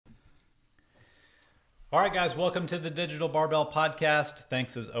All right, guys, welcome to the Digital Barbell Podcast.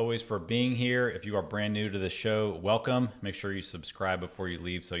 Thanks as always for being here. If you are brand new to the show, welcome. Make sure you subscribe before you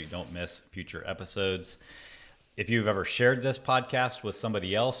leave so you don't miss future episodes. If you've ever shared this podcast with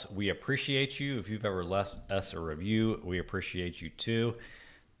somebody else, we appreciate you. If you've ever left us a review, we appreciate you too.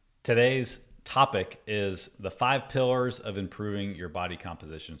 Today's topic is the 5 pillars of improving your body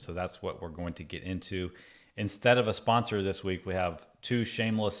composition. So that's what we're going to get into. Instead of a sponsor this week, we have 2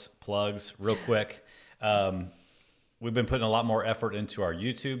 shameless plugs real quick. We've been putting a lot more effort into our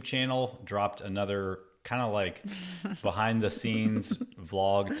YouTube channel, dropped another kind of like behind the scenes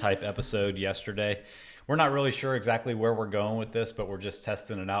vlog type episode yesterday. We're not really sure exactly where we're going with this, but we're just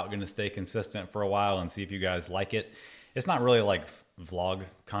testing it out. Going to stay consistent for a while and see if you guys like it. It's not really like vlog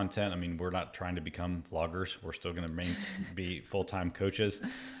content. I mean, we're not trying to become vloggers. We're still going to be full-time coaches,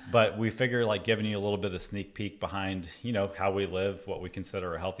 but we figure like giving you a little bit of sneak peek behind, how we live, what we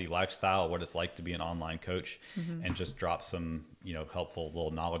consider a healthy lifestyle, what it's like to be an online coach, and just drop some, helpful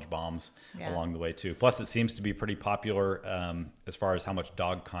little knowledge bombs along the way too. Plus it seems to be pretty popular as far as how much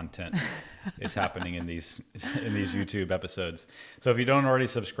dog content is happening in these YouTube episodes. So if you don't already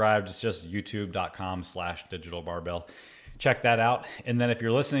subscribe, it's just youtube.com/digital barbell. Check that out. And then if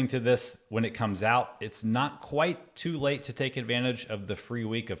you're listening to this when it comes out, it's not quite too late to take advantage of the free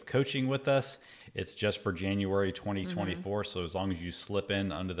week of coaching with us. It's just for January 2024. So as long as you slip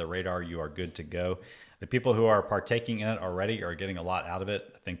in under the radar, you are good to go. The people who are partaking in it already are getting a lot out of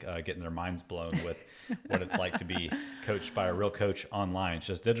it. I think getting their minds blown with what it's like to be coached by a real coach online. It's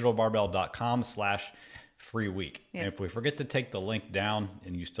just digitalbarbell.com/free week. Yep. And if we forget to take the link down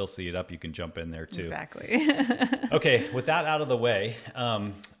and you still see it up, you can jump in there too. Exactly. Okay, with that out of the way,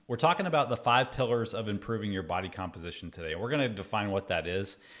 we're talking about the 5 pillars of improving your body composition today. We're going to define what that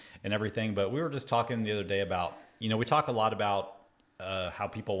is and everything, but we were just talking the other day about, we talk a lot about how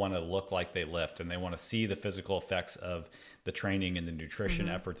people want to look like they lift and they want to see the physical effects of the training and the nutrition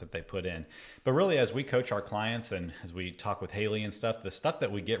effort that they put in. But really, as we coach our clients and as we talk with Haley and stuff, the stuff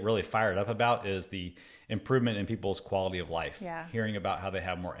that we get really fired up about is the improvement in people's quality of life. Yeah. Hearing about how they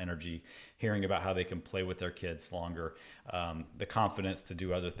have more energy, hearing about how they can play with their kids longer, the confidence to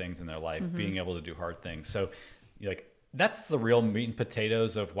do other things in their life, being able to do hard things. So that's the real meat and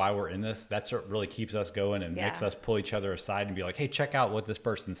potatoes of why we're in this. That's what really keeps us going and makes us pull each other aside and be like, hey, check out what this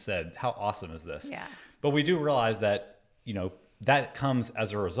person said. How awesome is this? Yeah. But we do realize that, that comes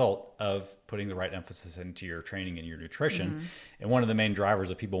as a result of putting the right emphasis into your training and your nutrition. And one of the main drivers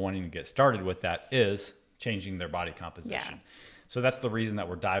of people wanting to get started with that is changing their body composition. Yeah. So that's the reason that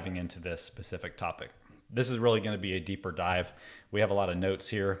we're diving into this specific topic. This is really going to be a deeper dive. We have a lot of notes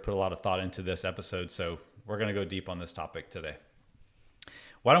here, put a lot of thought into this episode. So we're going to go deep on this topic today.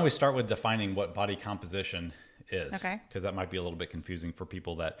 Why don't we start with defining what body composition is? Okay. Because that might be a little bit confusing for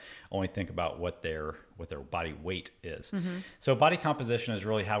people that only think about what their body weight is. So body composition is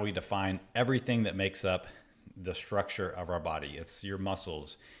really how we define everything that makes up the structure of our body. It's your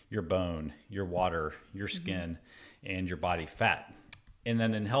muscles, your bone, your water, your skin, and your body fat. And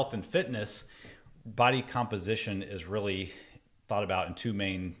then in health and fitness, body composition is really thought about in 2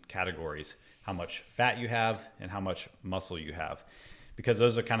 main categories: how much fat you have and how much muscle you have, because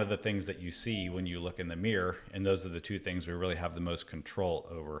those are kind of the things that you see when you look in the mirror, and those are the 2 things we really have the most control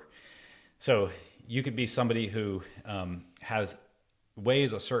over. So you could be somebody who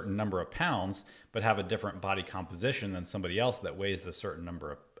weighs a certain number of pounds but have a different body composition than somebody else that weighs a certain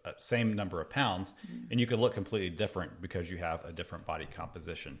same number of pounds, and you could look completely different because you have a different body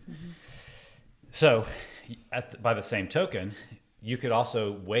composition. So by the same token, you could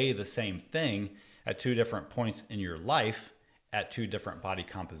also weigh the same thing at 2 different points in your life at 2 different body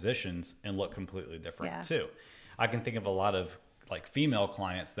compositions and look completely different too. I can think of a lot of like female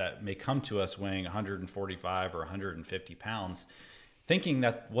clients that may come to us weighing 145 or 150 pounds, thinking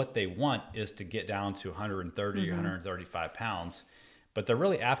that what they want is to get down to 130 or 135 pounds, but they're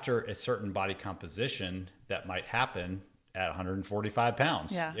really after a certain body composition that might happen at 145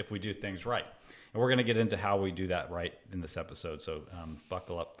 pounds if we do things right. And we're going to get into how we do that right in this episode. So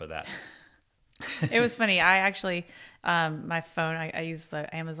buckle up for that. It was funny. I actually, my phone, I use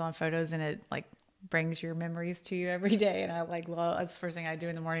the Amazon photos and it like brings your memories to you every day. And I that's the first thing I do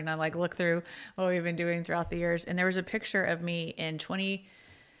in the morning. I look through what we've been doing throughout the years. And there was a picture of me in 2020,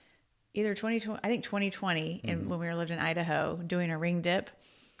 when we were lived in Idaho, doing a ring dip,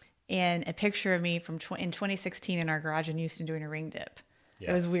 and a picture of me in 2016 in our garage in Houston doing a ring dip. Yeah,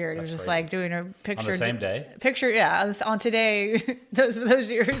 it was weird. It was just crazy. Doing a picture. On the same day? On today,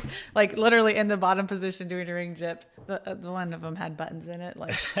 those years, literally in the bottom position doing a ring dip. The one of them had buttons in it,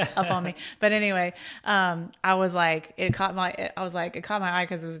 up on me. But anyway, it caught my eye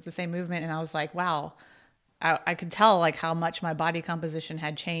because it was the same movement. And I was like, wow, I could tell like how much my body composition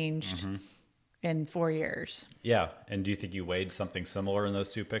had changed in 4 years. Yeah. And do you think you weighed something similar in those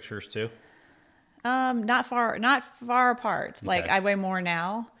two pictures too? Not far apart. Like Okay. I weigh more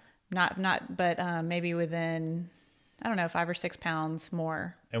now, but maybe within, I don't know, 5 or 6 pounds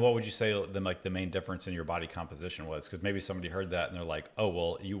more. And what would you say the main difference in your body composition was? Because maybe somebody heard that and they're like, oh,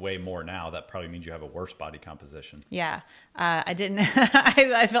 well, you weigh more now. That probably means you have a worse body composition. Yeah. I didn't,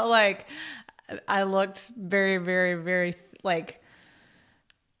 I felt like I looked very, very, very like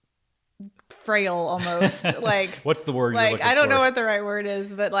frail almost. Like, What's the word you're like, looking I don't know for? what the right word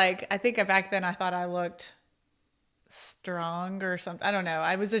is, but like, I think back then I thought I looked strong or something. I don't know.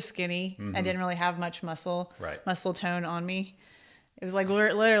 I was just skinny. I didn't really have much muscle tone on me. It was like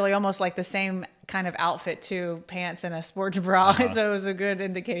literally almost like the same kind of outfit too, pants and a sports bra. And so it was a good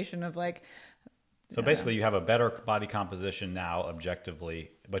indication of like. So basically you have a better body composition now objectively,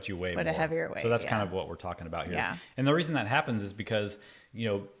 but you weigh more. But a heavier weight. So that's kind of what we're talking about here. Yeah. And the reason that happens is because,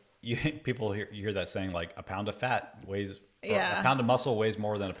 you hear that saying like a pound of fat weighs, or a pound of muscle weighs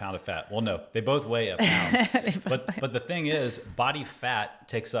more than a pound of fat. Well, no, they both weigh a pound. But the thing is, body fat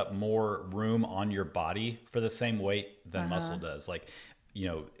takes up more room on your body for the same weight than muscle does. Like,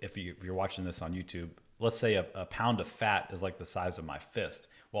 if you're watching this on YouTube, let's say a pound of fat is like the size of my fist.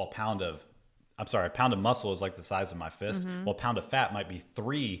 Well, a pound of muscle is like the size of my fist. Well, a pound of fat might be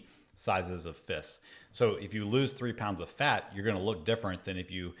 3 sizes of fists. So if you lose 3 pounds of fat, you're going to look different than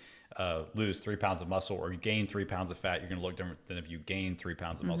if you lose 3 pounds of muscle, or you gain 3 pounds of fat. You're going to look different than if you gain 3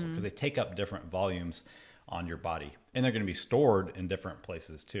 pounds of muscle, because they take up different volumes on your body, and they're going to be stored in different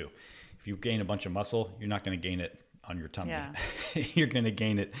places too. If you gain a bunch of muscle, you're not going to gain it on your tummy. Yeah. You're going to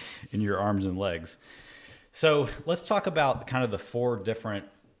gain it in your arms and legs. So let's talk about kind of the 4 different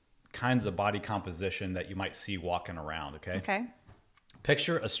kinds of body composition that you might see walking around. Okay.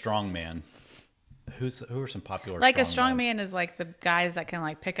 Picture a strong man. Who are some popular like a strong strong men? man is like the guys that can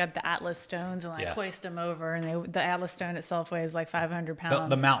like pick up the Atlas stones and like hoist them over, and the Atlas stone itself weighs like 500 pounds.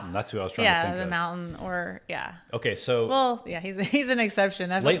 The mountain. That's who I was trying to think of. Yeah, the mountain, or Okay, so well, yeah, he's an exception.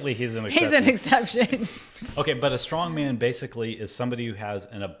 Lately, he's an exception. He's an exception. Okay, but a strong man basically is somebody who has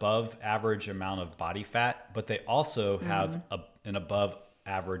an above average amount of body fat, but they also have an above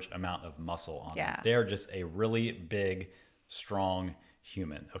average amount of muscle on them. They're just a really big, strong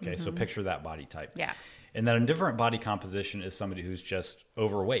human. Okay, so picture that body type. Yeah. And then a different body composition is somebody who's just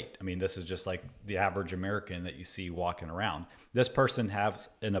overweight. I mean, this is just like the average American that you see walking around. This person has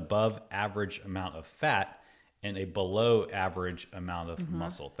an above average amount of fat and a below average amount of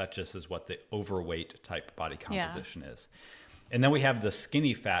muscle. That just is what the overweight type body composition is. And then we have the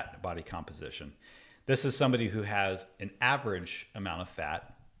skinny fat body composition. This is somebody who has an average amount of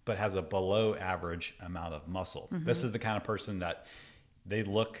fat, but has a below average amount of muscle. This is the kind of person that they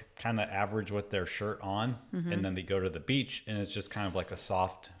look kind of average with their shirt on, and then they go to the beach and it's just kind of like a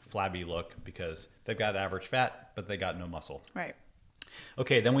soft, flabby look because they've got average fat, but they got no muscle. Right.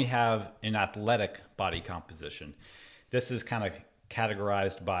 Okay, then we have an athletic body composition. This is kind of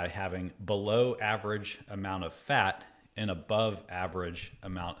categorized by having below average amount of fat and above average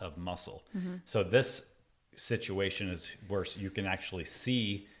amount of muscle. So this situation is where you can actually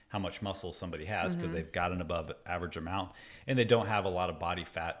see how much muscle somebody has because they've got an above average amount and they don't have a lot of body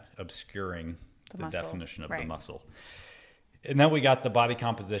fat obscuring the definition of the muscle. And then we got the body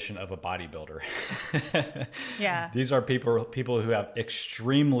composition of a bodybuilder. These are people who have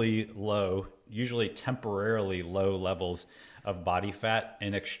extremely low, usually temporarily low levels of body fat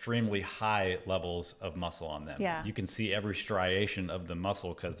and extremely high levels of muscle on them. You can see every striation of the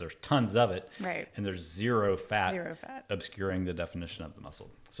muscle because there's tons of it, and there's zero fat obscuring the definition of the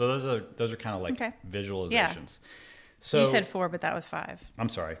musle. So those are kind of like visualizations. So you said 4, but that was 5. I'm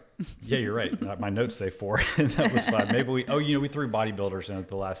sorry. Yeah, you're right. My notes say 4, and that was 5. Maybe we threw bodybuilders in at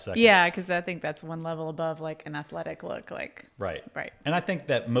the last second. Yeah, because I think that's one level above like an athletic look. Like right. And I think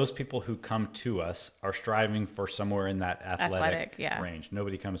that most people who come to us are striving for somewhere in that athletic range.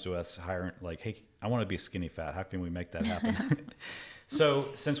 Nobody comes to us hiring like, hey, I want to be skinny fat. How can we make that happen? So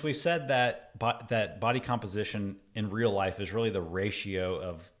since we said that body composition in real life is really the ratio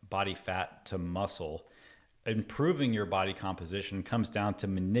of body fat to muscle, improving your body composition comes down to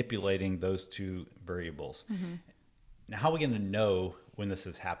manipulating those 2 variables. Now, how are we going to know when this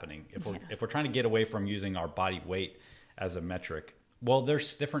is happening? If we're trying to get away from using our body weight as a metric, well,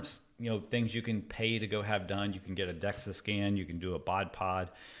 there's different things you can pay to go have done. You can get a DEXA scan, you can do a bod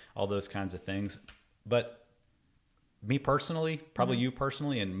pod, all those kinds of things. But me personally, probably you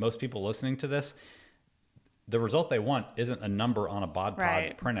personally, and most people listening to this, the result they want isn't a number on a bod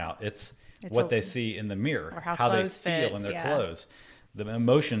pod printout. It's what they see in the mirror, or how they clothes feel fit, in their clothes. the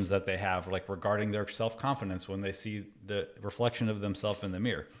emotions that they have, like regarding their self-confidence when they see the reflection of themselves in the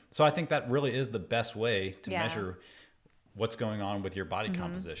mirror. So I think that really is the best way to measure what's going on with your body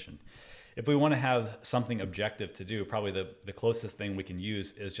composition. If we want to have something objective to do, probably the closest thing we can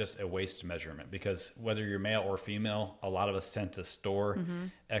use is just a waist measurement, because whether you're male or female, a lot of us tend to store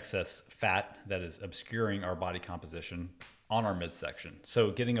excess fat that is obscuring our body composition on our midsection.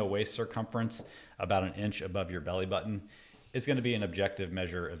 So getting a waist circumference about an inch above your belly button is going to be an objective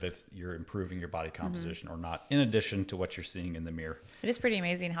measure of if you're improving your body composition or not, in addition to what you're seeing in the mirror. It is pretty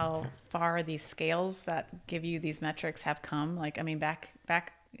amazing how far these scales that give you these metrics have come. Like, I mean, back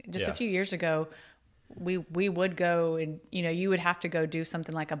just a few years ago, we would go and, you know, you would have to go do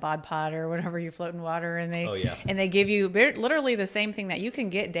something like a bod pod or whatever, you float in water, and they give you literally the same thing that you can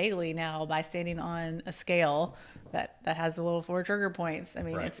get daily now by standing on a scale that has the little 4 trigger points. I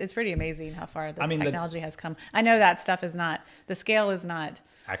mean, it's pretty amazing how far this technology has come. I know that stuff is not, the scale is not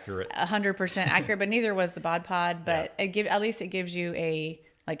accurate, 100% accurate, but neither was the bod pod. But at least it gives you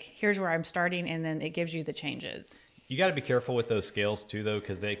like, here's where I'm starting, and then it gives you the changes. You got to be careful with those scales too, though,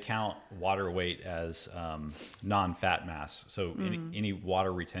 because they count water weight as non-fat mass. So any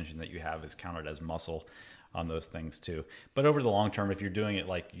water retention that you have is counted as muscle on those things too. But over the long term, if you're doing it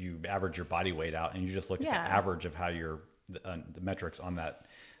like you average your body weight out and you just look at the average of how the metrics on that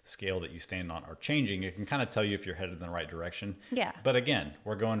scale that you stand on are changing, it can kind of tell you if you're headed in the right direction. Yeah. But again,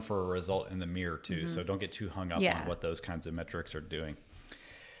 we're going for a result in the mirror too. So don't get too hung up on what those kinds of metrics are doing.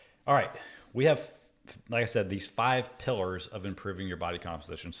 All right. We have, like I said, these 5 pillars of improving your body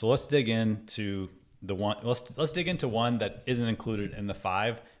composition. So let's dig into let's dig into one that isn't included in the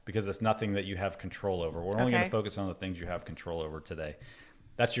 5, because it's nothing that you have control over. We're only going to focus on the things you have control over today.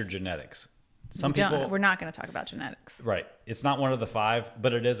 That's your genetics. We're not going to talk about genetics. Right. It's not one of the 5,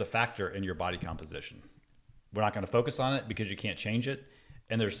 but it is a factor in your body composition. We're not going to focus on it because you can't change it.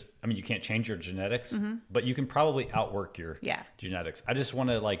 And you can't change your genetics, but you can probably outwork your genetics. I just want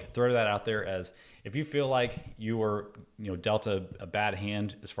to throw that out there as, if you feel like you were, dealt a bad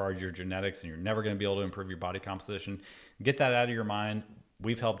hand as far as your genetics and you're never going to be able to improve your body composition, get that out of your mind.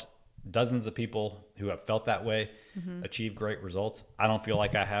 We've helped dozens of people who have felt that way achieve great results. I don't feel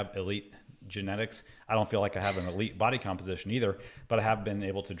like I have elite genetics. I don't feel like I have an elite body composition either, but I have been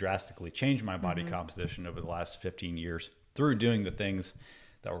able to drastically change my body composition over the last 15 years through doing the things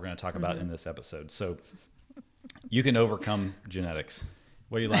that we're going to talk about in this episode. So you can overcome genetics.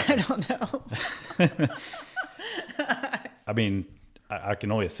 What are you laughing at? I don't know. I mean, I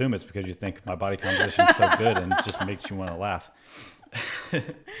can only assume it's because you think my body composition is so good and it just makes you want to laugh. All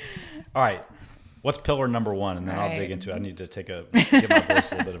right. What's pillar number 1? And then I'll dig into it. I need to give my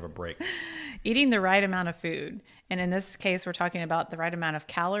voice a little bit of a break. Eating the right amount of food. And in this case, we're talking about the right amount of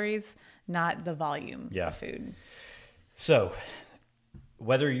calories, not the volume of food. So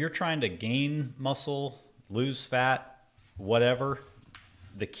whether you're trying to gain muscle, lose fat, whatever,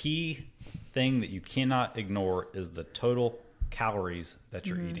 the key thing that you cannot ignore is the total calories that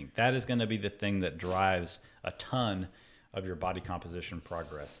you're eating. That is going to be the thing that drives a ton of your body composition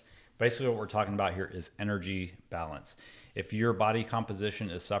progress. Basically, what we're talking about here is energy balance. If your body composition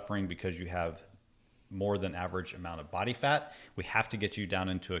is suffering because you have more than average amount of body fat, we have to get you down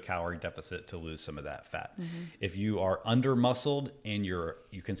into a calorie deficit to lose some of that fat. If you are under muscled and you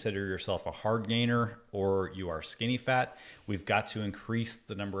consider yourself a hard gainer, or you are skinny fat, we've got to increase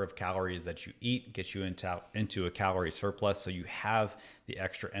the number of calories that you eat, get you into a calorie surplus, so you have the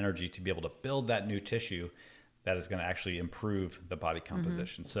extra energy to be able to build that new tissue that is going to actually improve the body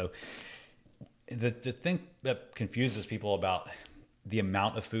composition. So the thing that confuses people about the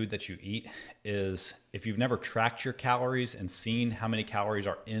amount of food that you eat is, if you've never tracked your calories and seen how many calories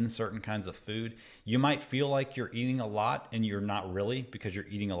are in certain kinds of food, you might feel like you're eating a lot and you're not really, because you're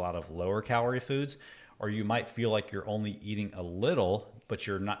eating a lot of lower calorie foods. Or you might feel like you're only eating a little, but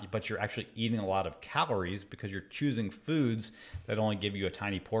you're not, but you're actually eating a lot of calories because you're choosing foods that only give you a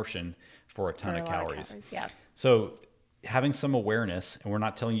tiny portion for a ton of calories. So having some awareness, and we're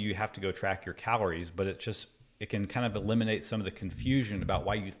not telling you have to go track your calories, but it can kind of eliminate some of the confusion about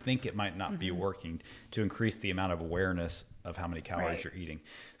why you think it might not be working, to increase the amount of awareness of how many calories you're eating.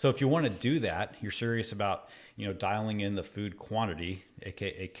 So if you want to do that, you're serious about, dialing in the food quantity,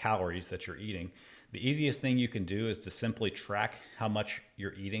 aka calories that you're eating. The easiest thing you can do is to simply track how much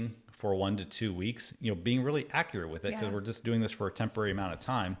you're eating for 1 to 2 weeks, being really accurate with it, because we're just doing this for a temporary amount of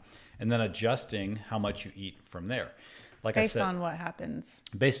time, and then adjusting how much you eat from there. like based I said, on what happens.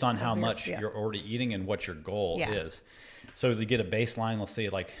 based on how much yeah. you're already eating and what your goal Yeah. is. So to get a baseline, let's say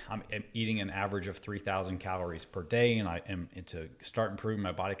like I'm eating an average of 3,000 calories per day, and I am to start improving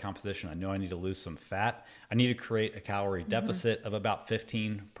my body composition. I know I need to lose some fat. I need to create a calorie deficit of about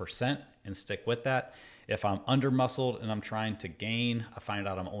 15% and stick with that. If I'm under muscled and I'm trying to gain, I find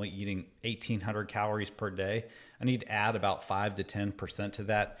out I'm only eating 1,800 calories per day. I need to add about 5 to 10% to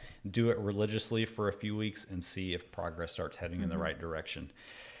that, do it religiously for a few weeks, and see if progress starts heading in the right direction.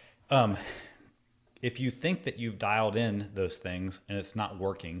 If you think that you've dialed in those things and it's not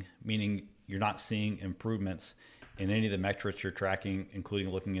working, meaning you're not seeing improvements in any of the metrics you're tracking,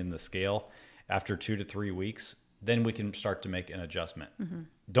 including looking in the scale after 2 to 3 weeks, then we can start to make an adjustment.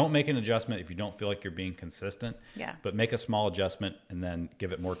 Don't make an adjustment if you don't feel like you're being consistent, Yeah. but make a small adjustment and then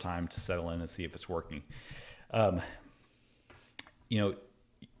give it more time to settle in and see if it's working. You know,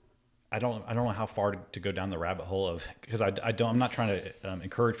 I don't know how far to go down the rabbit hole of, because I'm not trying to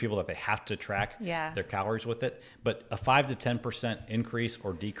encourage people that they have to track their calories with it, but a 5 to 10% increase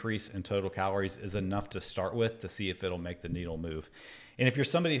or decrease in total calories is enough to start with to see if it'll make the needle move. And if you're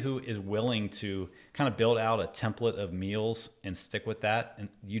somebody who is willing to kind of build out a template of meals and stick with that, and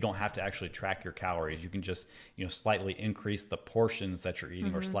you don't have to actually track your calories, you can just, slightly increase the portions that you're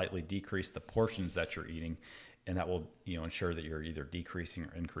eating or slightly decrease the portions that you're eating. And that will, ensure that you're either decreasing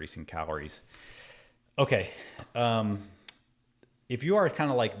or increasing calories. Okay. If you are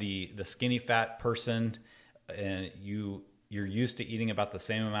kind of like the skinny fat person and you're used to eating about the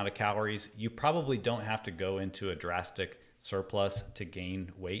same amount of calories, you probably don't have to go into a drastic surplus to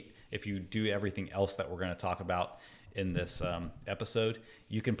gain weight. If you do everything else that we're going to talk about in this episode,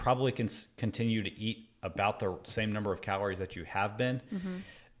 you can probably continue to eat about the same number of calories that you have been.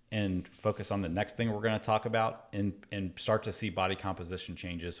 And focus on the next thing we're going to talk about and start to see body composition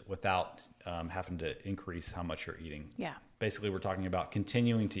changes without having to increase how much you're eating. Yeah. Basically, we're talking about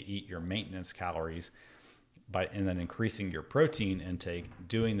continuing to eat your maintenance calories and then increasing your protein intake,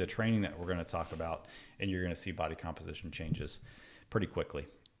 doing the training that we're going to talk about, and you're going to see body composition changes pretty quickly.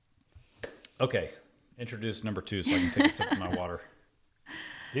 Okay, introduce number 2 so I can take a sip of my water.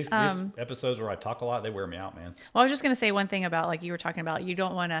 These episodes where I talk a lot, they wear me out, man. Well, I was just going to say one thing about, like you were talking about, you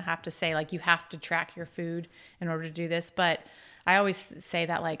don't want to have to say like you have to track your food in order to do this. But I always say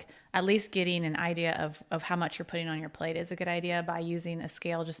that like at least getting an idea of how much you're putting on your plate is a good idea by using a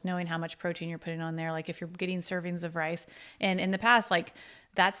scale, just knowing how much protein you're putting on there. Like if you're getting servings of rice, and in the past, like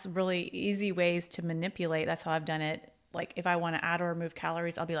that's really easy ways to manipulate. That's how I've done it. Like if I want to add or remove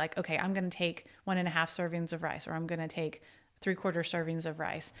calories, I'll be like, okay, I'm going to take 1.5 servings of rice, or I'm going to take 3/4 servings of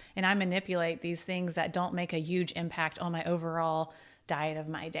rice. And I manipulate these things that don't make a huge impact on my overall diet of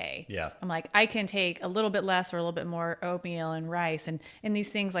my day. Yeah. I'm like, I can take a little bit less or a little bit more oatmeal and rice and these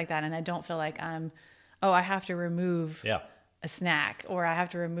things like that. And I don't feel like I have to remove a snack, or I have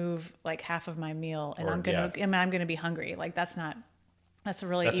to remove like half of my meal and I'm going to be hungry. Like that's a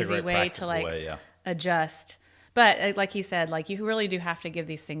really easy way to like adjust. But like he said, like you really do have to give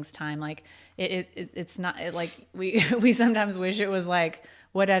these things time. Like it's not like we sometimes wish it was like,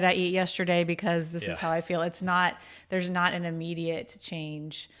 what did I eat yesterday? Because this is how I feel. It's not, there's not an immediate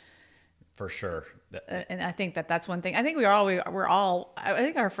change. For sure. And I think that's one thing. I think I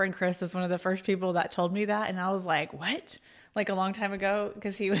think our friend Chris is one of the first people that told me that. And I was like, what? Like a long time ago,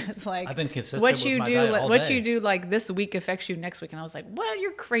 because he was like, I've been consistent with my diet all what day. you do like this week affects you next week. And I was like, what?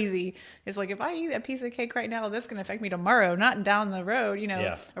 You're crazy. It's like, if I eat a piece of cake right now, that's going to affect me tomorrow, not down the road,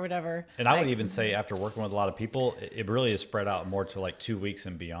 or whatever. And I would even say after working with a lot of people, it really is spread out more to like 2 weeks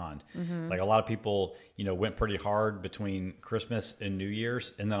and beyond. Like a lot of people, went pretty hard between Christmas and New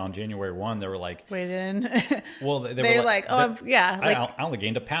Year's. And then on January 1, they were like, wait in. Well, they were like, I I only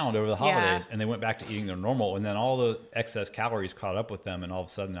gained a pound over the holidays, and they went back to eating their normal, and then all those excess calories caught up with them, and all of a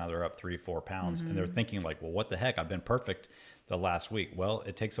sudden now they're up 3-4 pounds, and they're thinking like, well, what the heck? I've been perfect the last week. Well,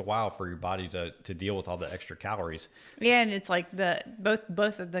 it takes a while for your body to deal with all the extra calories. Yeah, and it's like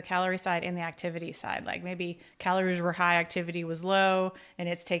both of the calorie side and the activity side. Like maybe calories were high, activity was low, and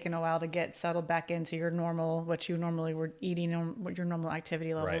it's taken a while to get settled back into your normal, what you normally were eating, and what your normal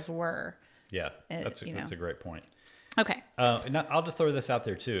activity levels were. Yeah, that's a great point. Okay. And I'll just throw this out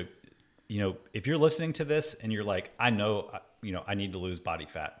there too. If you're listening to this and you're like, I know, I need to lose body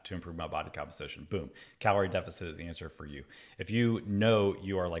fat to improve my body composition, boom, calorie deficit is the answer for you. If you know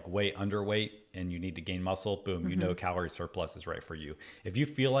you are like way underweight and you need to gain muscle, boom, you know calorie surplus is right for you. If you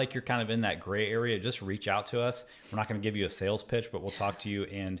feel like you're kind of in that gray area, just reach out to us. We're not going to give you a sales pitch, but we'll talk to you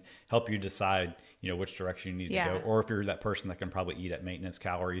and help you decide, which direction you need to go. Or if you're that person that can probably eat at maintenance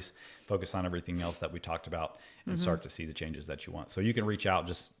calories, focus on everything else that we talked about and start to see the changes that you want. So you can reach out,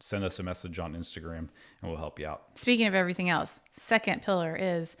 just send us a message on Instagram and we'll help you out. Speaking of everything else, second pillar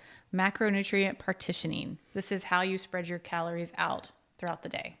is macronutrient partitioning. This is how you spread your calories out throughout the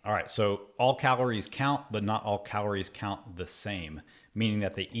day. All right. So all calories count, but not all calories count the same, meaning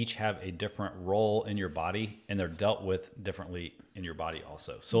that they each have a different role in your body and they're dealt with differently in your body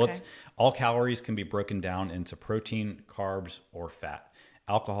also. So all calories can be broken down into protein, carbs, or fat.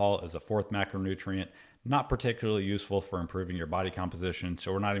 Alcohol is a fourth macronutrient, not particularly useful for improving your body composition.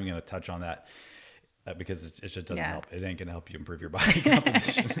 So we're not even going to touch on that. Because it just doesn't help. It ain't going to help you improve your body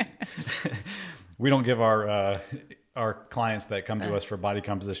composition. We don't give our clients that come to us for body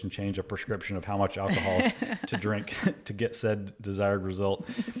composition change a prescription of how much alcohol to drink to get said desired result.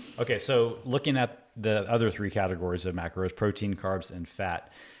 Okay, so looking at the other three categories of macros, protein, carbs, and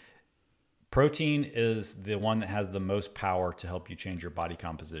fat. Protein is the one that has the most power to help you change your body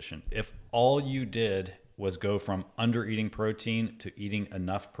composition. If all you did was go from under eating protein to eating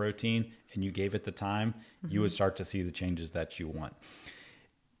enough protein and you gave it the time, you would start to see the changes that you want.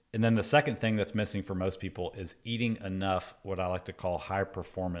 And then the second thing that's missing for most people is eating enough, what I like to call high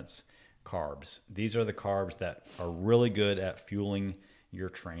performance carbs. These are the carbs that are really good at fueling your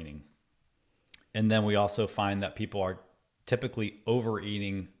training. And then we also find that people are typically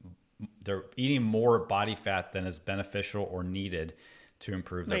overeating. They're eating more body fat than is beneficial or needed to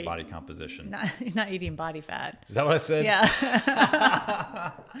improve their body composition. Not eating body fat. Is that what I said? Yeah.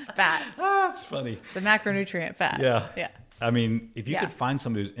 Fat. That's funny. The macronutrient fat. Yeah. Yeah. I mean, if you could find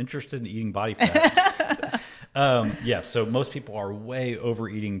somebody who's interested in eating body fat. So most people are way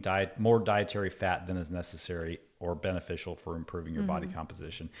overeating more dietary fat than is necessary or beneficial for improving your body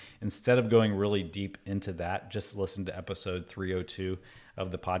composition. Instead of going really deep into that, just listen to episode 302 of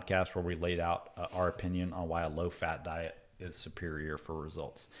the podcast where we laid out our opinion on why a low-fat diet is superior for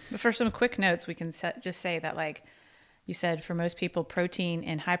results. But for some quick notes, we can just say that, like you said, for most people, protein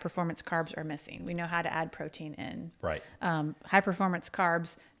and high performance carbs are missing. We know how to add protein in. Right. High performance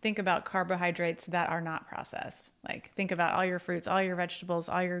carbs, think about carbohydrates that are not processed. Like think about all your fruits, all your vegetables,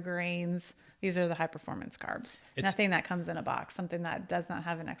 all your grains. These are the high performance carbs. Nothing that comes in a box, something that does not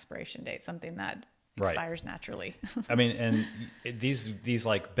have an expiration date, something that expires naturally. I mean, and these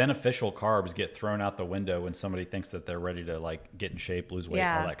like beneficial carbs get thrown out the window when somebody thinks that they're ready to like get in shape, lose weight,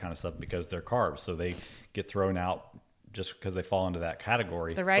 all that kind of stuff, because they're carbs. So they get thrown out just because they fall into that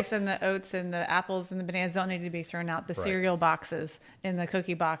category. The rice and the oats and the apples and the bananas don't need to be thrown out. The cereal boxes and the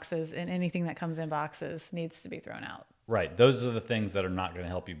cookie boxes and anything that comes in boxes needs to be thrown out. Right. Those are the things that are not going to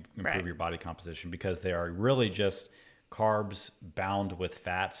help you improve your body composition, because they are really just carbs bound with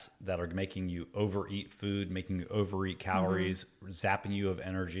fats that are making you overeat food, making you overeat calories, zapping you of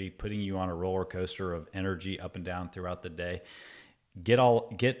energy, putting you on a roller coaster of energy up and down throughout the day.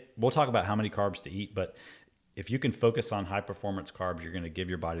 We'll talk about how many carbs to eat, but if you can focus on high performance carbs, you're going to give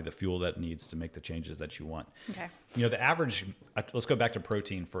your body the fuel that it needs to make the changes that you want. Okay. The average, let's go back to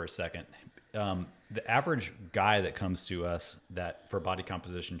protein for a second. The average guy that comes to us for body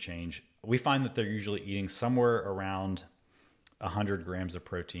composition change, we find that they're usually eating somewhere around 100 grams of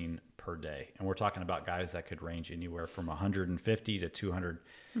protein per day. And we're talking about guys that could range anywhere from 150 to 200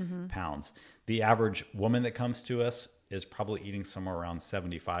 pounds. The average woman that comes to us is probably eating somewhere around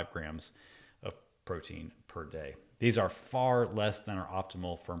 75 grams of protein per day. These are far less than are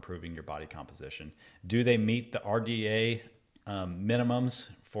optimal for improving your body composition. Do they meet the RDA minimums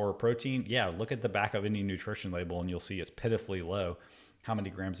for protein? Yeah, look at the back of any nutrition label and you'll see it's pitifully low. How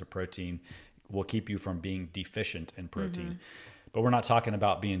many grams of protein will keep you from being deficient in protein? But we're not talking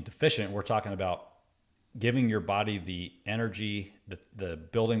about being deficient. We're talking about giving your body the energy, the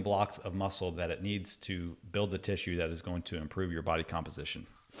building blocks of muscle that it needs to build the tissue that is going to improve your body composition.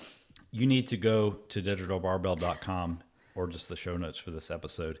 You need to go to digitalbarbell.com or just the show notes for this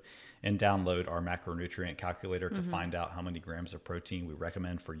episode and download our macronutrient calculator to find out how many grams of protein we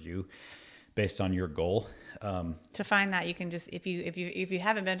recommend for you based on your goal. To find that, you can just, if you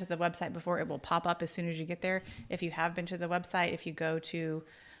haven't been to the website before, it will pop up as soon as you get there. If you have been to the website, if you go to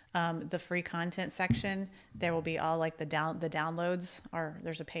the free content section, there will be all like the downloads, or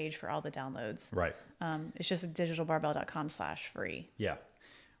there's a page for all the downloads. Right. It's just digitalbarbell.com/free. Yeah.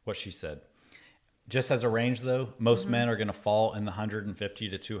 What she said. Just as a range though, most men are going to fall in the 150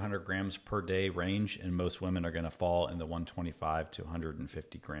 to 200 grams per day range, and most women are going to fall in the 125 to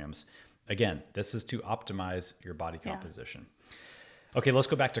 150 grams. Again, this is to optimize your body composition. Okay, let's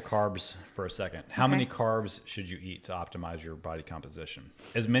go back to carbs for a second. How Okay. many carbs should you eat to optimize your body composition?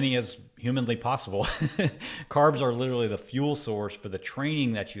 As many as humanly possible. Carbs are literally the fuel source for the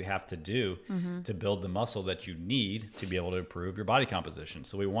training that you have to do to build the muscle that you need to be able to improve your body composition.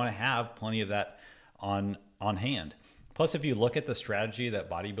 So we want to have plenty of that on hand. Plus, if you look at the strategy that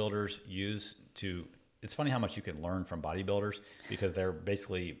bodybuilders use to, it's funny how much you can learn from bodybuilders because they're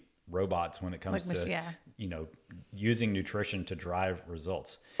basically robots when it comes Like, to yeah. using nutrition to drive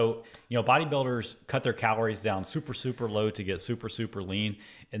results. So bodybuilders cut their calories down super low to get super lean,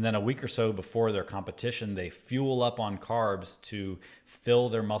 and then a week or so before their competition they fuel up on carbs to fill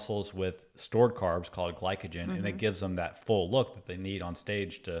their muscles with stored carbs called glycogen, and it gives them that full look that they need on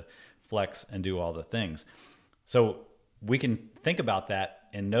stage to flex and do all the things. So we can think about that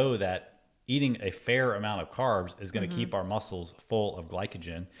and know that eating a fair amount of carbs is going to keep our muscles full of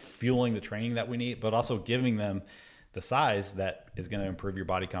glycogen, fueling the training that we need, but also giving them the size that is going to improve your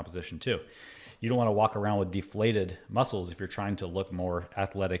body composition too. You don't want to walk around with deflated muscles if you're trying to look more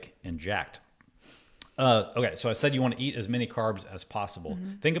athletic and jacked. Okay, so I said you want to eat as many carbs as possible.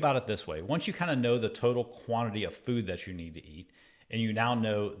 Think about it this way. Once you kind of know the total quantity of food that you need to eat, and you now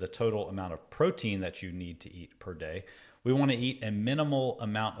know the total amount of protein that you need to eat per day, we want to eat a minimal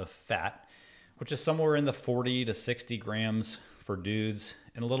amount of fat, which is somewhere in the 40 to 60 grams for dudes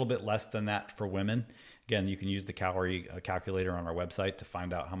and a little bit less than that for women. Again, you can use the calorie calculator on our website to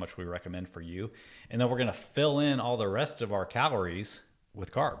find out how much we recommend for you. And then we're going to fill in all the rest of our calories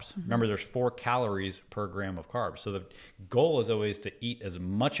with carbs. Remember, there's 4 calories per gram of carbs. So the goal is always to eat as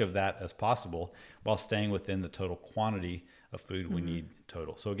much of that as possible while staying within the total quantity of food we need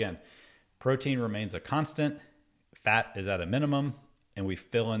total. So again, protein remains a constant, fat is at a minimum, and we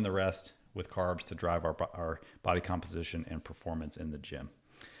fill in the rest with carbs to drive our body composition and performance in the gym.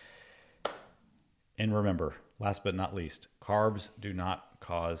 And remember, last but not least, carbs do not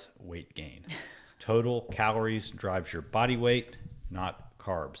cause weight gain. Total calories drives your body weight, not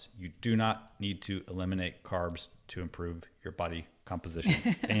carbs. You do not need to eliminate carbs to improve your body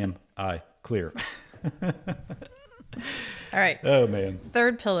composition. Am I clear? All right. Oh, man.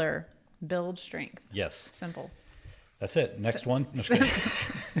 Third pillar, build strength. Yes. Simple. That's it. Next one. No,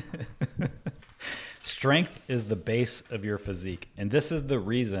 strength is the base of your physique. And this is the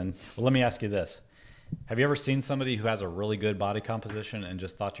reason. Well, let me ask you this. Have you ever seen somebody who has a really good body composition and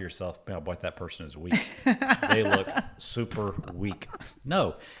just thought to yourself, oh, boy, that person is weak. They look super weak.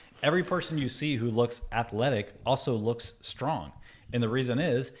 No. Every person you see who looks athletic also looks strong. And the reason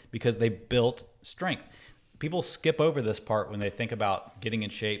is because they built strength. People skip over this part when they think about getting in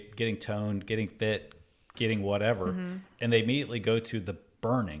shape, getting toned, getting fit, getting whatever, and they immediately go to the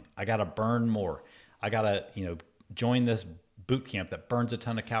burning. I got to burn more. I got to, join this boot camp that burns a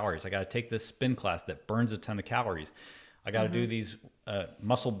ton of calories. I got to take this spin class that burns a ton of calories. I got to do these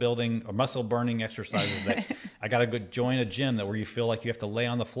muscle building or muscle burning exercises that I got to go join a gym that where you feel like you have to lay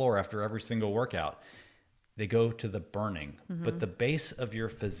on the floor after every single workout. They go to the burning, but the base of your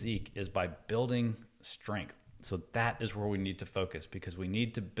physique is by building strength. So that is where we need to focus, because we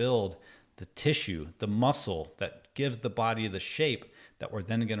need to build the tissue, the muscle that gives the body the shape that we're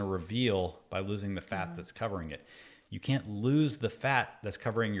then going to reveal by losing the fat that's covering it. You can't lose the fat that's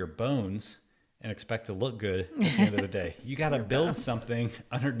covering your bones and expect to look good at the end of the day. You got to build something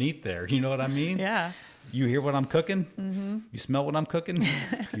underneath there. You know what I mean? Yeah. You hear what I'm cooking? You smell what I'm cooking?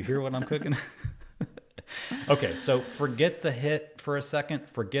 You hear what I'm cooking? Okay, so forget the HIIT for a second.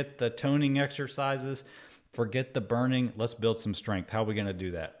 Forget the toning exercises. Forget the burning. Let's build some strength. How are we going to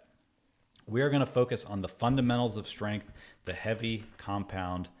do that? We are going to focus on the fundamentals of strength, the heavy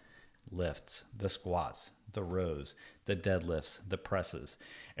compound lifts, the squats, the rows, the deadlifts, the presses.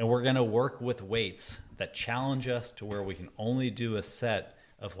 And we're going to work with weights that challenge us to where we can only do a set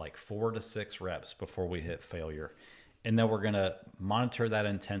of like 4 to 6 reps before we hit failure. And then we're going to monitor that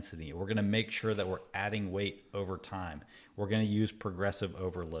intensity. We're going to make sure that we're adding weight over time. We're going to use progressive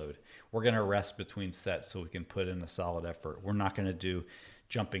overload. We're going to rest between sets so we can put in a solid effort. We're not going to do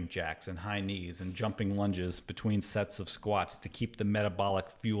jumping jacks and high knees and jumping lunges between sets of squats to keep the metabolic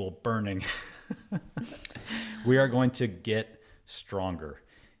fuel burning. We are going to get stronger.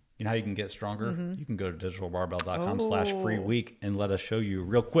 You know how you can get stronger? You can go to digitalbarbell.com/free week and let us show you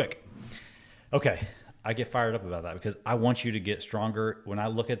real quick. Okay. I get fired up about that because I want you to get stronger. When I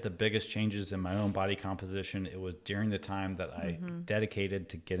look at the biggest changes in my own body composition, it was during the time that I dedicated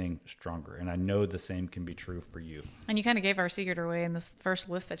to getting stronger. And I know the same can be true for you. And you kind of gave our secret away in this first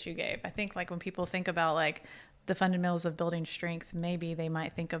list that you gave. I think like when people think about like the fundamentals of building strength, maybe they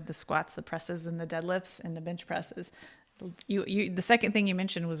might think of the squats, the presses, and the deadlifts and the bench presses. The second thing you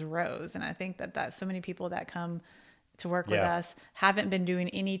mentioned was rows. And I think that so many people that come to work with us, haven't been doing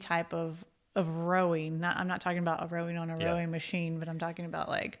any type of rowing. I'm not talking about a rowing on a rowing machine, but I'm talking about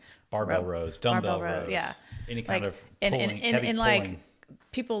like barbell rows, dumbbell rows, any kind of pulling, heavy and pulling. like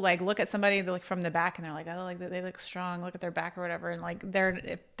people like look at somebody like from the back and they're like, oh, like they look strong. Look at their back or whatever, and like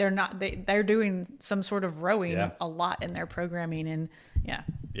they're doing some sort of rowing a lot in their programming, and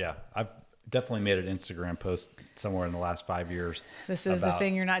I've definitely made an Instagram post somewhere in the last 5 years. This is the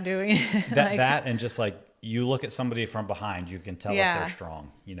thing you're not doing. that and just like you look at somebody from behind, you can tell if they're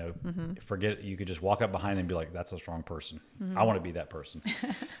strong. You know, forget you could just walk up behind and be like, "That's a strong person. I want to be that person."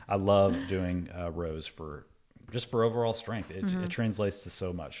 I love doing rows for overall strength. It translates to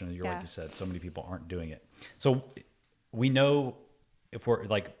so much, and like you said, so many people aren't doing it. So we know if we're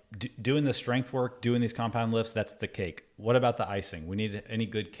like doing the strength work, doing these compound lifts, that's the cake. What about the icing? We need any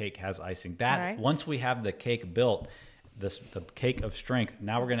good cake has icing. That once we have the cake built, the cake of strength,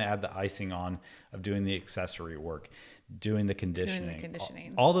 now we're going to add the icing on of doing the accessory work, doing the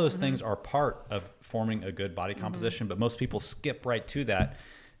conditioning. All those things are part of forming a good body composition, but most people skip right to that,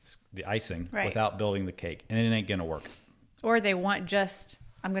 the icing, without building the cake, and it ain't going to work. Or they want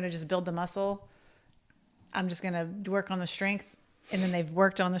I'm going to just build the muscle. I'm just going to work on the strength. And then they've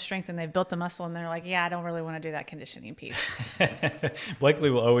worked on the strength and they've built the muscle and they're like, I don't really want to do that conditioning piece. Blakely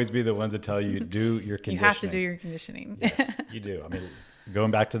will always be the one to tell you, do your conditioning. You have to do your conditioning. Yes, you do. I mean, going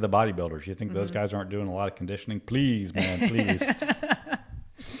back to the bodybuilders, you think those guys aren't doing a lot of conditioning? Please, man, please.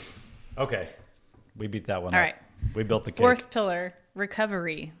 Okay. We beat that one All up. right. We built the cake. Fourth pillar,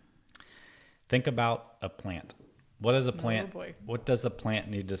 recovery. Think about a plant. What is a plant? Oh, boy. What does a plant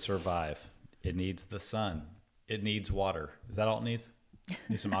need to survive? It needs the sun. It needs water. Is that all it needs? It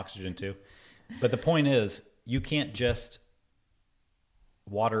needs some oxygen too. But the point is, you can't just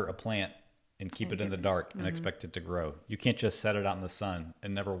water a plant and keep it in the dark and expect it to grow. You can't just set it out in the sun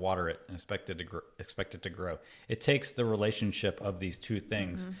and never water it and expect it to grow. It takes the relationship of these two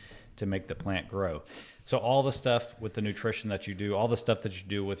things to make the plant grow. So all the stuff with the nutrition that you do, all the stuff that you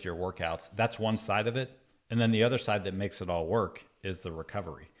do with your workouts, that's one side of it. And then the other side that makes it all work is the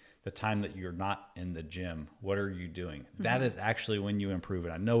recovery. The time that you're not in the gym, what are you doing? That is actually when you improve it.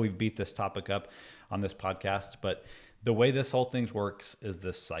 I know we've beat this topic up on this podcast, but the way this whole thing works is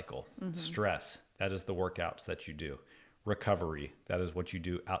this cycle. Stress, that is the workouts that you do. Recovery, that is what you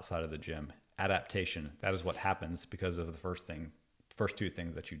do outside of the gym. Adaptation, that is what happens because of the first two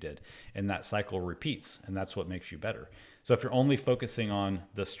things that you did. And that cycle repeats, and that's what makes you better. So if you're only focusing on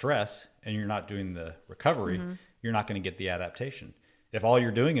the stress and you're not doing the recovery, you're not going to get the adaptation. If all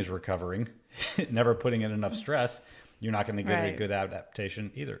you're doing is recovering, never putting in enough stress, you're not going to get a good adaptation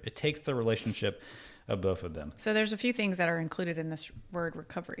either. It takes the relationship of both of them. So there's a few things that are included in this word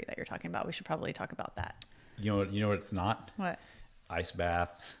recovery that you're talking about. We should probably talk about that. You know what it's not? What? Ice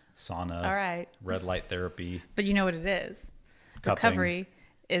baths, sauna, all right, red light therapy. But you know what it is? Cupping. Recovery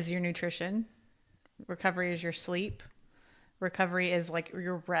is your nutrition. Recovery is your sleep. Recovery is like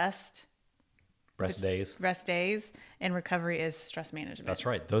your rest days, and recovery is stress management. That's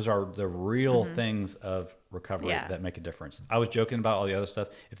right. Those are the real things of recovery that make a difference. I was joking about all the other stuff.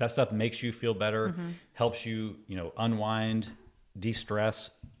 If that stuff makes you feel better, helps you, unwind, de-stress,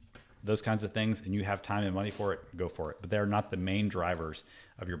 those kinds of things, and you have time and money for it, go for it. But they're not the main drivers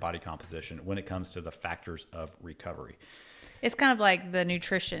of your body composition when it comes to the factors of recovery. It's kind of like the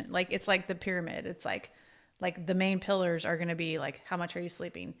nutrition, like it's like the pyramid. It's like the main pillars are going to be like, how much are you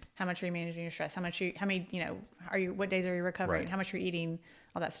sleeping? How much are you managing your stress? What days are you recovering? Right. How much are you eating?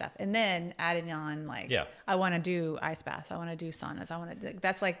 All that stuff. And then adding on I want to do ice baths. I want to do saunas.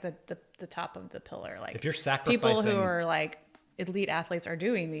 That's like the top of the pillar. Like if you're sacrificing, people who are like elite athletes are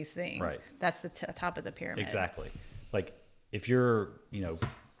doing these things. Right. That's the top of the pyramid. Exactly. Like if you're,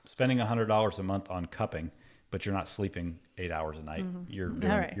 spending $100 a month on cupping, but you're not sleeping 8 hours a night, you're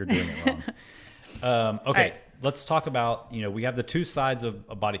doing it wrong. Okay, right. Let's talk about, we have the two sides of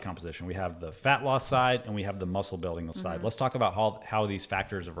a body composition. We have the fat loss side and we have the muscle building side. Let's talk about how these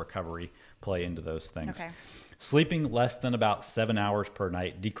factors of recovery play into those things. Okay. Sleeping less than about 7 hours per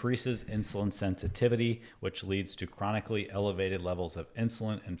night decreases insulin sensitivity, which leads to chronically elevated levels of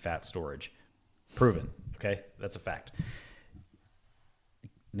insulin and fat storage. Proven. Okay. That's a fact.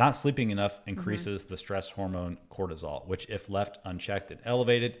 Not sleeping enough increases the stress hormone cortisol, which if left unchecked and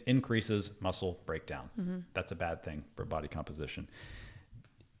elevated, increases muscle breakdown. That's a bad thing for body composition.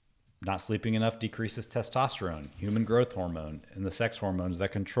 Not sleeping enough decreases testosterone, human growth hormone, and the sex hormones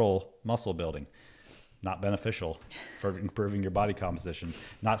that control muscle building. Not beneficial for improving your body composition.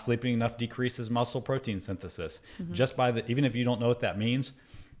 Not sleeping enough decreases muscle protein synthesis. Just even if you don't know what that means,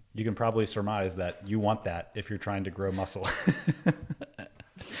 you can probably surmise that you want that if you're trying to grow muscle.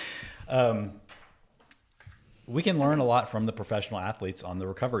 we can learn a lot from the professional athletes on the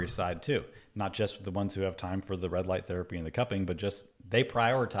recovery side too. Not just the ones who have time for the red light therapy and the cupping, but just they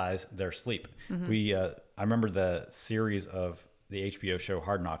prioritize their sleep. I remember the series of the HBO show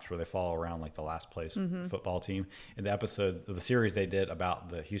Hard Knocks where they follow around like the last place football team. In the episode of the series they did about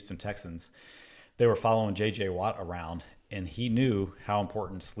the Houston Texans, they were following JJ Watt around, and he knew how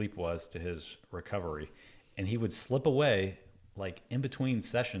important sleep was to his recovery. And he would slip away like in between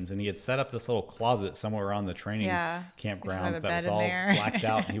sessions, and he had set up this little closet somewhere around the training campgrounds that was all blacked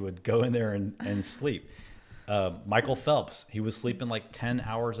out, and he would go in there and sleep. Michael Phelps, he was sleeping like 10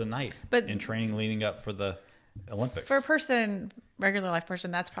 hours a night in training leading up for the Olympics. For a person, regular life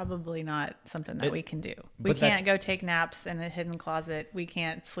person, that's probably not something that we can do. We can't go take naps in a hidden closet. We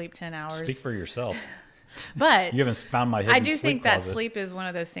can't sleep 10 hours. Speak for yourself. But you haven't found my hidden I do think that closet. sleep is one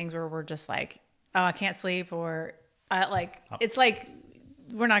of those things where we're just like, oh, I can't sleep, or it's like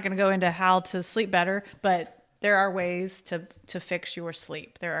we're not going to go into how to sleep better, but there are ways to fix your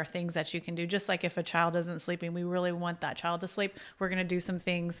sleep. There are things that you can do. Just like if a child isn't sleeping, we really want that child to sleep. We're going to do some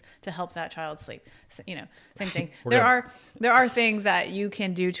things to help that child sleep. So, same thing. There are things that you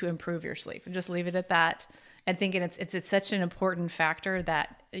can do to improve your sleep, and just leave it at that. And thinking it's such an important factor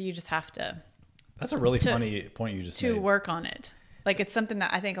that you just have to. That's a really funny point you just made. To work on it. Like it's something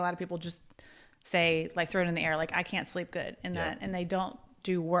that I think a lot of people just say, like throw it in the air, like I can't sleep good, and they don't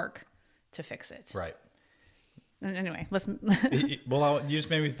do work to fix it. Right. And anyway, let's. Well, you just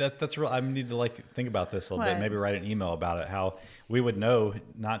made me that's real. I need to think about this a little bit. Maybe write an email about it. How we would know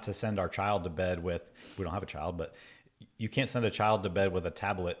not to send our child to bed with. We don't have a child, but you can't send a child to bed with a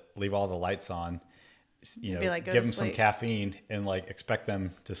tablet. Leave all the lights on. Give them some caffeine and expect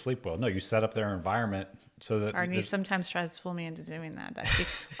them to sleep well. No, you set up their environment so that our niece sometimes tries to fool me into doing that.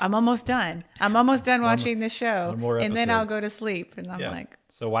 I'm almost done. I'm almost done watching this show, and then I'll go to sleep. And I'm like,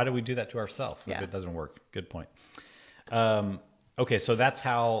 so why do we do that to ourselves if it doesn't work? Good point. Okay, so that's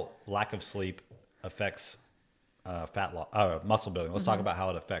how lack of sleep affects muscle building. Let's talk about how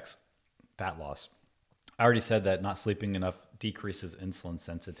it affects fat loss. I already said that not sleeping enough decreases insulin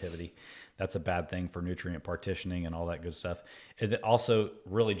sensitivity. That's a bad thing for nutrient partitioning and all that good stuff. It also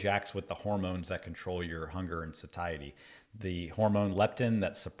really jacks with the hormones that control your hunger and satiety. The hormone leptin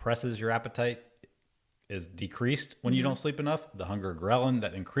that suppresses your appetite is decreased when you don't sleep enough. The hunger ghrelin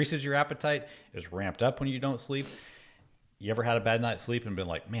that increases your appetite is ramped up when you don't sleep. You ever had a bad night's sleep and been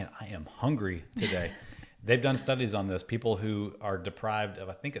like, man, I am hungry today? They've done studies on this. People who are deprived of,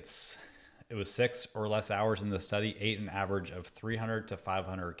 I think it was 6 or less hours in the study, ate an average of 300 to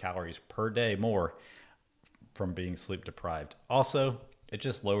 500 calories per day more from being sleep deprived. Also, it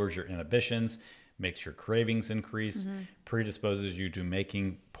just lowers your inhibitions, makes your cravings increase, predisposes you to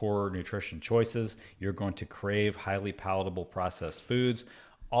making poor nutrition choices. You're going to crave highly palatable processed foods.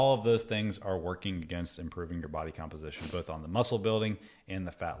 All of those things are working against improving your body composition, both on the muscle building and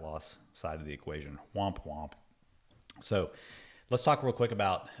the fat loss side of the equation. Womp womp. So let's talk real quick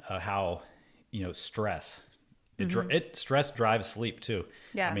about how stress. Stress drives sleep too.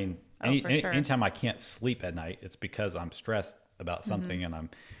 Yeah. I mean, anytime I can't sleep at night, it's because I'm stressed about something and I'm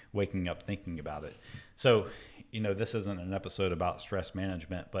waking up thinking about it. So, this isn't an episode about stress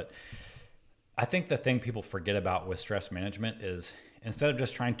management, but I think the thing people forget about with stress management is instead of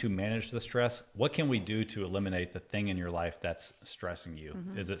just trying to manage the stress, what can we do to eliminate the thing in your life that's stressing you?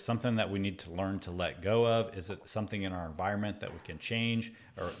 Is it something that we need to learn to let go of? Is it something in our environment that we can change,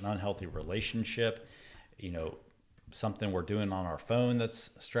 or an unhealthy relationship? Something we're doing on our phone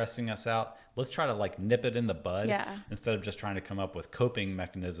that's stressing us out? Let's try to nip it in the bud instead of just trying to come up with coping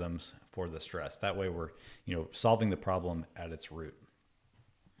mechanisms for the stress. That way we're, solving the problem at its root.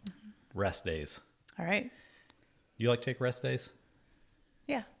 Rest days. All right. You like to take rest days?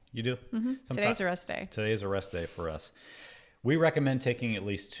 Yeah. You do? Today's a rest day. Today's a rest day for us. We recommend taking at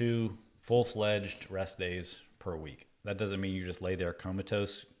least 2 full-fledged rest days per week. That doesn't mean you just lay there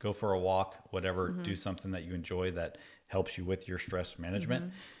comatose. Go for a walk, whatever. Do something that you enjoy that helps you with your stress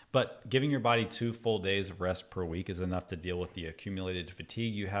management. But giving your body 2 full days of rest per week is enough to deal with the accumulated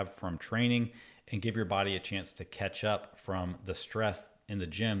fatigue you have from training and give your body a chance to catch up from the stress in the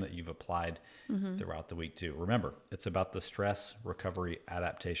gym that you've applied throughout the week too. Remember, it's about the stress recovery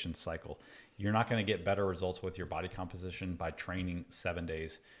adaptation cycle. You're not going to get better results with your body composition by training 7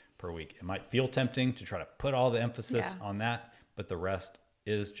 days per week. It might feel tempting to try to put all the emphasis on that, but the rest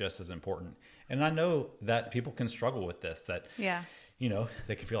is just as important. And I know that people can struggle with this, that,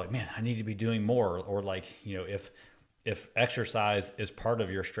 they can feel like, man, I need to be doing more. Or if exercise is part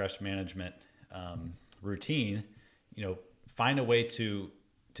of your stress management routine, find a way to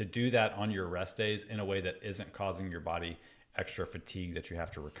do that on your rest days in a way that isn't causing your body extra fatigue that you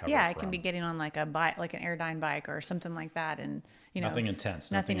have to recover Yeah, from. it can be getting on like a bike, like an Airdyne bike or something like that, and Nothing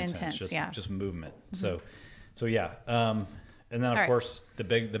intense. nothing intense. Just movement. So yeah. And then of course the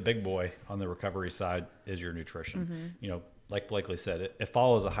big boy on the recovery side is your nutrition. Like Blakely said, it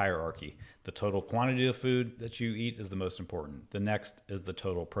follows a hierarchy. The total quantity of food that you eat is the most important. The next is the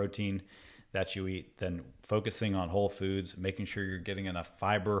total protein that you eat, then focusing on whole foods, making sure you're getting enough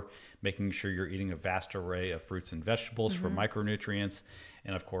fiber, making sure you're eating a vast array of fruits and vegetables for micronutrients,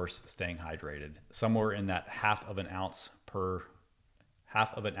 and of course, staying hydrated. Somewhere in that half of an ounce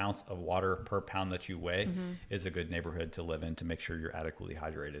of water per pound that you weigh is a good neighborhood to live in to make sure you're adequately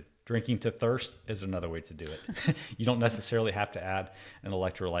hydrated. Drinking to thirst is another way to do it. You don't necessarily have to add an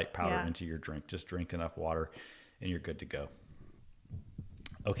electrolyte powder into your drink. Just drink enough water and you're good to go.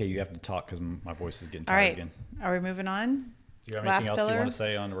 Okay, you have to talk because my voice is getting tired again. Are we moving on? Do you have anything else you want to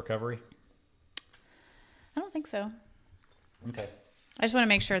say on recovery? I don't think so. Okay. I just want to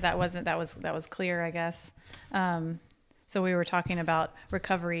make sure that was clear, I guess. So we were talking about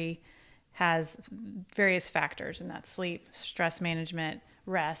recovery has various factors, and that's sleep, stress management,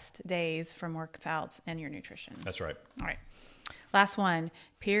 rest, days from workouts, and your nutrition. That's right. All right. Last one,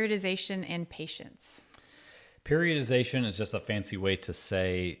 periodization and patience. Periodization is just a fancy way to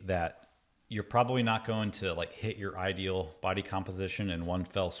say that you're probably not going to like hit your ideal body composition in one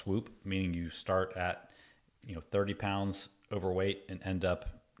fell swoop, meaning you start at 30 pounds overweight and end up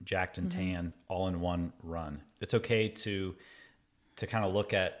jacked and tan all in one run. It's okay to kind of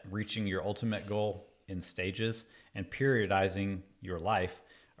look at reaching your ultimate goal in stages and periodizing your life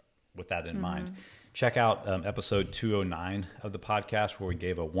with that in mind. Check out episode 209 of the podcast where we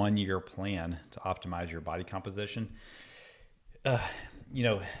gave a 1-year plan to optimize your body composition.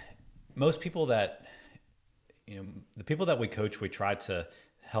 Most people that, the people that we coach, we try to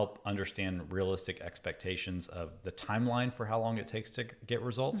help understand realistic expectations of the timeline for how long it takes to get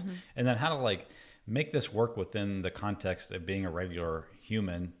results, and then how to like make this work within the context of being a regular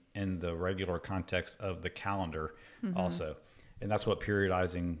human and the regular context of the calendar also. And that's what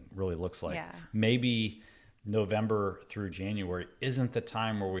periodizing really looks like. Yeah. Maybe November through January isn't the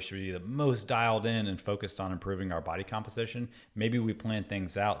time where we should be the most dialed in and focused on improving our body composition. Maybe we plan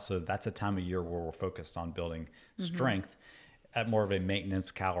things out so that's a time of year where we're focused on building strength at more of a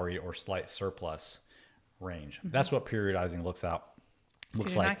maintenance calorie or slight surplus range. That's what periodizing looks You're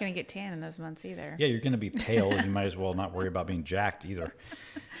like. not going to get tan in those months either. Yeah, you're going to be pale. You might as well not worry about being jacked either.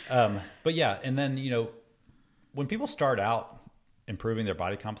 But yeah, and then, when people start out improving their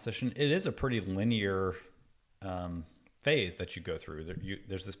body composition, it is a pretty linear phase that you go through.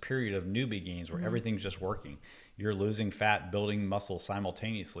 There's this period of newbie gains where everything's just working. You're losing fat, building muscle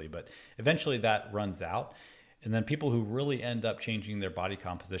simultaneously, but eventually that runs out. And then people who really end up changing their body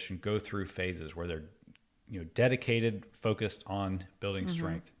composition go through phases where they're dedicated, focused on building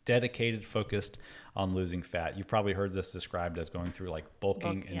strength, dedicated, focused on losing fat. You've probably heard this described as going through like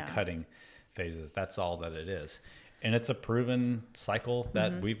bulking and cutting phases. That's all that it is. And it's a proven cycle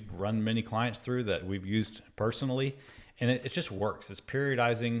that we've run many clients through, that we've used personally. And it just works. It's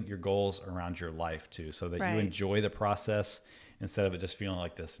periodizing your goals around your life too, so that you enjoy the process instead of it just feeling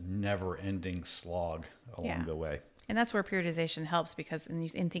like this never ending slog along the way. And that's where periodization helps, because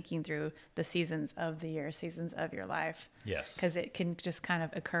in thinking through the seasons of the year, seasons of your life. Yes. Because it can just kind of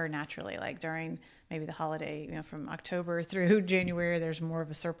occur naturally, like during maybe the holiday, from October through January, there's more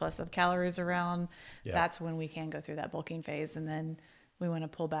of a surplus of calories around. Yeah. That's when we can go through that bulking phase, and then we want to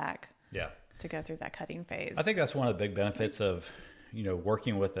pull back to go through that cutting phase. I think that's one of the big benefits of,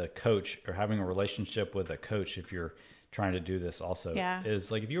 working with a coach or having a relationship with a coach. If you're trying to do this also,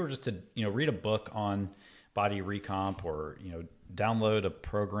 is like if you were just to, read a book on body recomp or, download a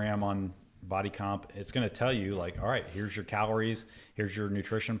program on body comp, it's going to tell you like, all right, here's your calories, here's your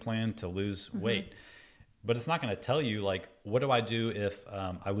nutrition plan to lose weight. But it's not going to tell you like, what do I do if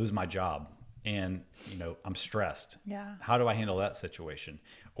I lose my job and, I'm stressed? Yeah. How do I handle that situation?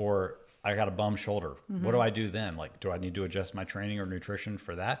 Or I got a bum shoulder. What do I do then? Like, do I need to adjust my training or nutrition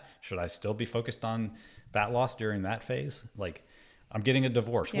for that? Should I still be focused on fat loss during that phase? Like, I'm getting a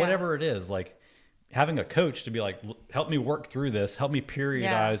divorce, whatever it is, like having a coach to be like, help me work through this, help me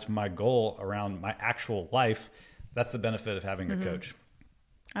periodize my goal around my actual life. That's the benefit of having a coach.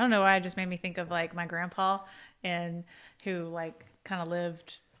 I don't know why it just made me think of like my grandpa, and who like kind of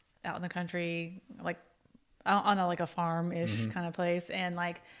lived out in the country, like on a farm-ish kind of place. And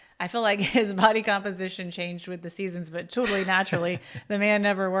like, I feel like his body composition changed with the seasons, but totally naturally. The man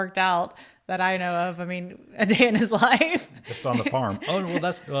never worked out that I know of. I mean, a day in his life. Just on the farm. Oh,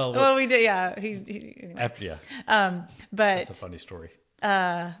 well, well, we did. Yeah. He anyway. After, but that's a funny story.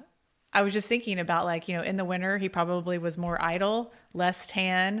 I was just thinking about like, in the winter, he probably was more idle, less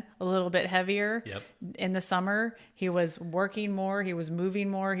tan, a little bit heavier. Yep. In the summer, he was working more, he was moving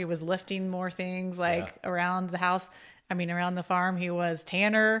more, he was lifting more things like around the house. I mean, around the farm, he was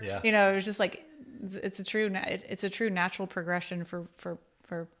tanner. Yeah. It was just like, it's a true natural progression for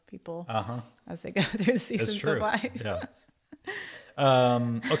people as they go through the seasons of life. Yeah.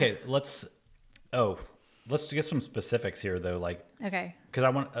 Okay. Let's get some specifics here though. Like, Okay. because I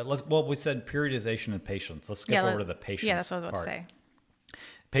want, we said periodization and patience. Let's skip over to the patience. Yeah, that's what I was about to say.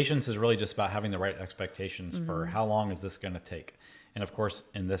 Patience is really just about having the right expectations for how long is this going to take. And of course,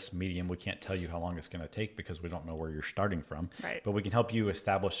 in this medium, we can't tell you how long it's going to take because we don't know where you're starting from. Right. But we can help you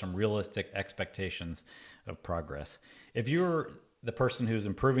establish some realistic expectations of progress. If you're the person who's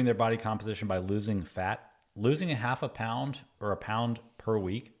improving their body composition by losing fat, losing a half a pound or a pound per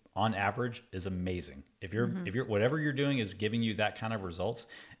week on average is amazing. If you're whatever you're doing is giving you that kind of results,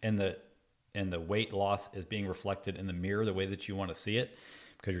 and the weight loss is being reflected in the mirror the way that you want to see it,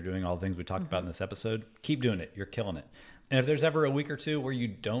 because you're doing all the things we talked about in this episode, keep doing it. You're killing it. And if there's ever a week or two where you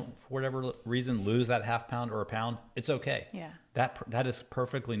don't, for whatever reason, lose that half pound or a pound, it's okay. Yeah. That is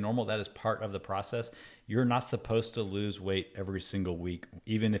perfectly normal. That is part of the process. You're not supposed to lose weight every single week,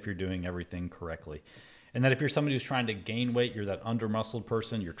 even if you're doing everything correctly. And that if you're somebody who's trying to gain weight, you're that under-muscled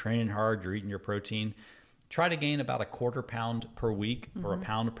person, you're training hard, you're eating your protein, try to gain about a quarter pound per week or a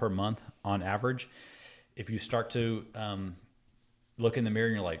pound per month on average. If you start to look in the mirror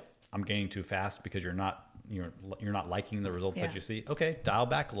and you're like, I'm gaining too fast because you're not liking the results that you see, okay, dial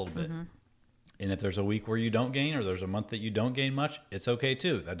back a little bit. And if there's a week where you don't gain, or there's a month that you don't gain much, it's okay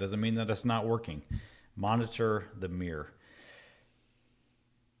too. That doesn't mean that it's not working. Monitor the mirror.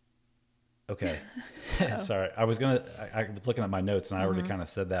 Okay. Sorry. I was looking at my notes and I already kind of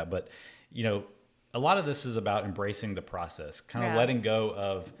said that, but a lot of this is about embracing the process, kind of letting go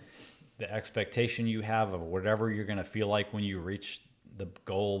of the expectation you have of whatever you're going to feel like when you reach the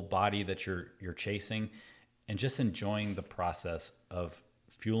goal body that you're chasing, and just enjoying the process of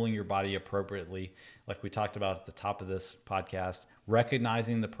fueling your body appropriately. Like we talked about at the top of this podcast,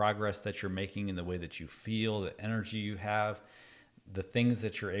 recognizing the progress that you're making in the way that you feel, the energy you have, the things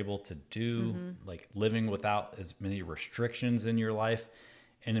that you're able to do, like living without as many restrictions in your life,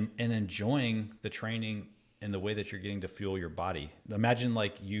 and enjoying the training in the way that you're getting to fuel your body. Imagine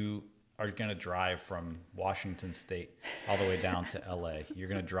like you are going to drive from Washington State all the way down to LA. You're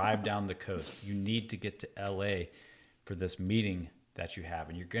going to drive down the coast. You need to get to LA for this meeting that you have,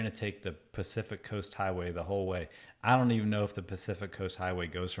 and you're going to take the Pacific Coast Highway the whole way. I don't even know if the Pacific Coast Highway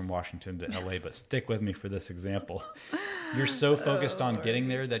goes from Washington to LA, but stick with me for this example. You're so focused on getting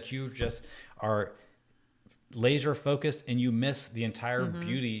there that you just are laser focused, and you miss the entire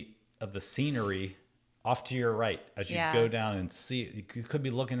beauty of the scenery off to your right as you go down and see. You could be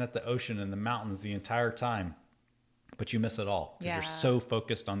looking at the ocean and the mountains the entire time, but you miss it all because you're so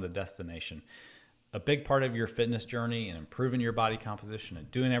focused on the destination. A big part of your fitness journey and improving your body composition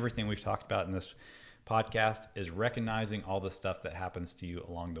and doing everything we've talked about in this podcast is recognizing all the stuff that happens to you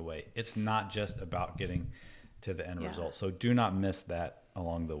along the way. It's not just about getting to the end result. So do not miss that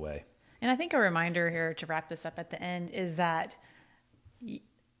along the way. And I think a reminder here to wrap this up at the end is that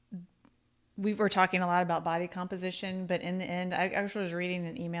we were talking a lot about body composition, but in the end, I actually was reading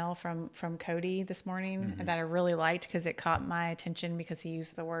an email from Cody this morning that I really liked because it caught my attention because he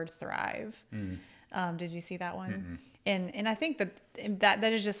used the word thrive. Did you see that one? And I think that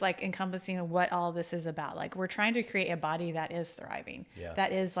is just like encompassing what all this is about. Like we're trying to create a body that is thriving.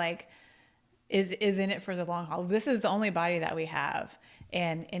 That is like is in it for the long haul. This is the only body that we have,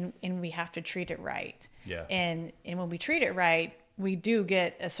 and we have to treat it right. And when we treat it right, we do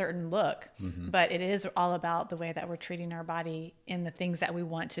get a certain look, but it is all about the way that we're treating our body and the things that we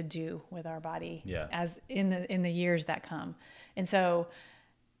want to do with our body as in the years that come. And so,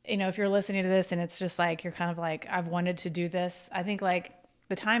 if you're listening to this and it's just like, you're kind of like, I've wanted to do this, I think like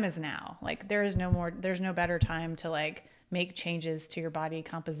the time is now. Like there's no better time to like make changes to your body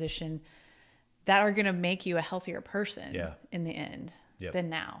composition that are going to make you a healthier person in the end than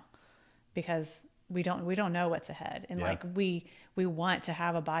now, because we don't know what's ahead. And like we want to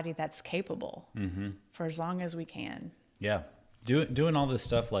have a body that's capable for as long as we can. Doing all this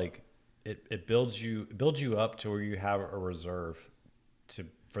stuff, like it builds you up to where you have a reserve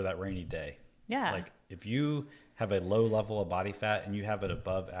for that rainy day. Like if you have a low level of body fat and you have an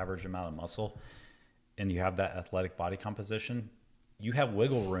above average amount of muscle and you have that athletic body composition, you have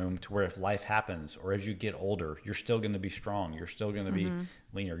wiggle room to where if life happens or as you get older, you're still going to be strong. You're still going to be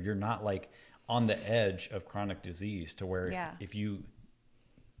leaner. You're not like on the edge of chronic disease to where if you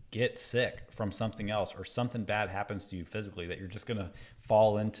get sick from something else or something bad happens to you physically, that you're just going to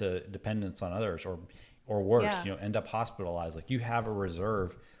fall into dependence on others or worse, Yeah. you know, end up hospitalized. Like, you have a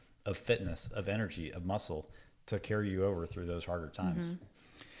reserve of fitness, of energy, of muscle to carry you over through those harder times.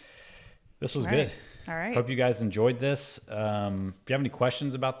 This was good. All right. Hope you guys enjoyed this. If you have any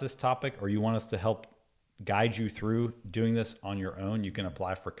questions about this topic, or you want us to help guide you through doing this on your own, you can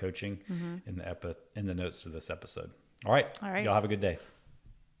apply for coaching in the notes to this episode. All right. All right. Y'all have a good day.